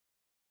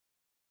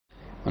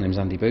My name's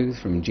Andy Booth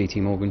from GT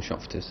Morgan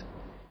Shopfitters.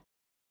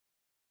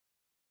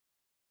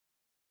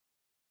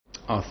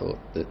 I thought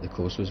that the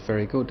course was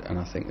very good, and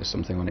I think there's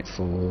something on it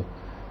for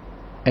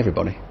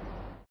everybody.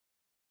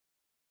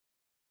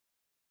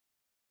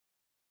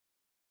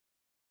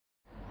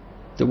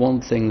 The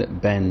one thing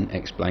that Ben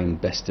explained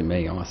best to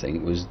me, I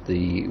think, was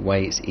the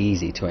way it's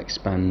easy to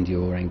expand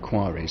your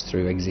enquiries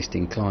through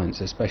existing clients,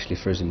 especially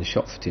for us in the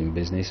shop fitting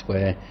business,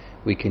 where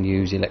we can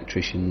use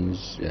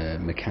electricians,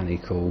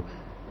 mechanical,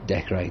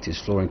 decorators,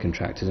 flooring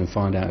contractors, and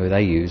find out who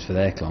they use for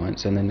their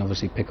clients, and then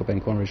obviously pick up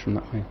enquiries from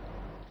that way.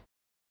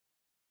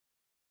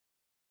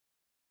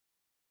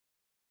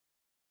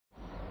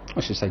 I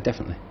should say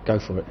definitely go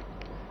for it,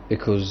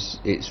 because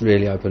it's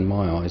really opened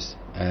my eyes.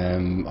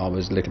 I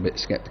was a little bit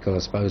sceptical, I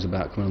suppose,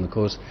 about coming on the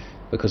course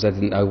because I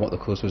didn't know what the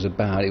course was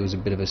about. It was a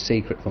bit of a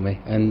secret for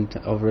me, and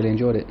I've really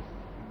enjoyed it.